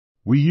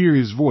We hear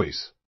his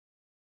voice.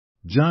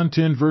 John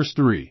 10 verse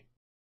 3.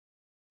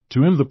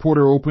 To him the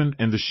porter opened,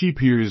 and the sheep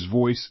hear his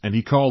voice, and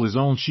he call his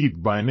own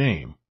sheep by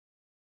name,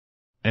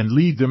 and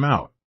lead them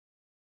out.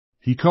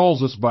 He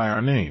calls us by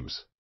our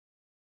names.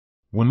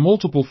 When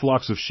multiple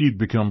flocks of sheep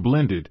become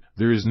blended,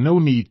 there is no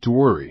need to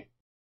worry.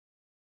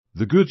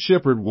 The good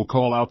shepherd will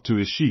call out to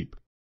his sheep,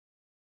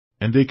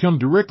 and they come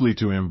directly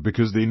to him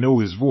because they know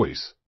his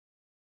voice,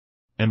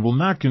 and will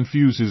not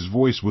confuse his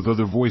voice with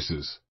other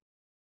voices.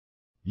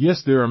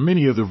 Yes, there are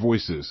many other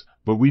voices,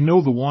 but we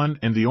know the one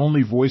and the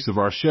only voice of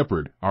our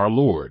shepherd, our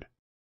Lord.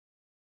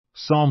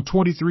 Psalm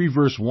 23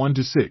 verse 1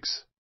 to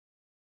 6.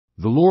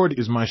 The Lord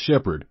is my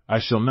shepherd, I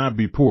shall not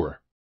be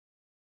poor.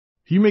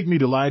 He make me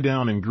to lie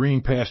down in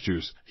green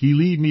pastures, he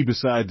lead me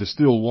beside the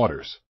still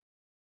waters.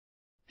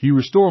 He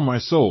restore my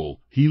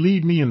soul, he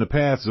lead me in the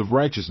paths of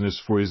righteousness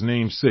for his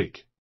name's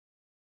sake.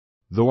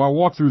 Though I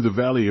walk through the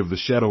valley of the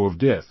shadow of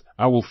death,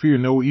 I will fear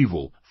no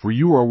evil, for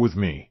you are with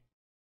me.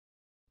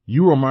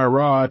 You are my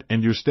rod,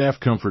 and your staff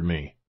comfort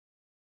me.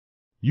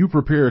 You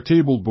prepare a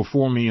table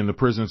before me in the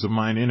presence of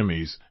mine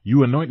enemies,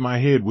 you anoint my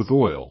head with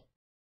oil.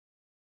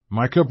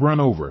 My cup run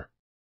over.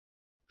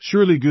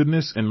 Surely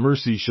goodness and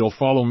mercy shall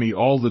follow me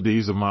all the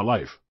days of my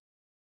life,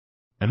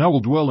 and I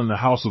will dwell in the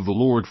house of the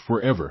Lord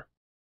forever.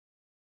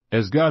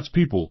 As God's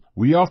people,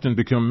 we often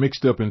become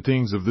mixed up in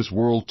things of this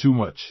world too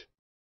much.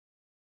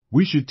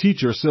 We should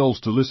teach ourselves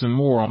to listen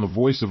more on the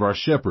voice of our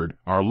shepherd,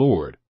 our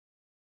Lord,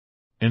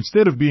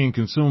 instead of being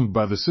consumed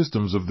by the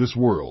systems of this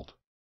world.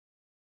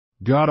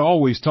 God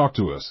always talks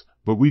to us,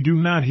 but we do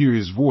not hear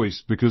his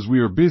voice because we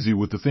are busy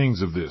with the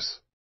things of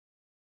this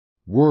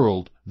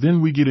world.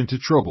 Then we get into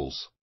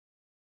troubles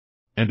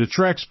and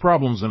attracts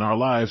problems in our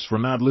lives for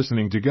not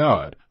listening to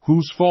God.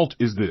 Whose fault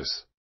is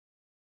this?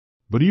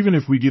 But even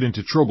if we get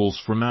into troubles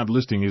for not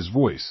listening his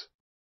voice,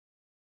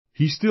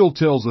 he still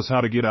tells us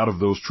how to get out of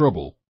those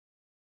trouble.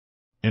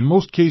 In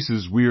most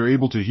cases, we are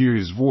able to hear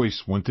his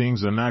voice when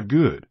things are not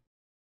good.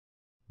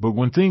 But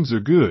when things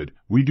are good,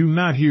 we do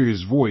not hear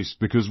his voice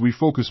because we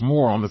focus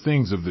more on the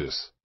things of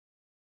this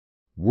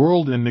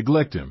world and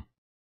neglect him.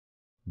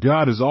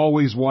 God is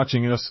always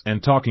watching us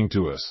and talking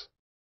to us.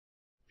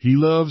 He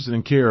loves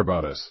and cares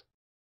about us.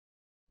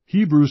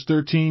 Hebrews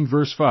 13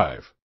 verse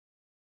 5.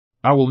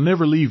 I will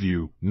never leave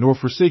you, nor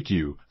forsake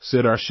you,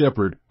 said our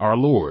shepherd, our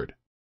Lord,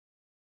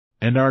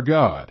 and our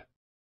God.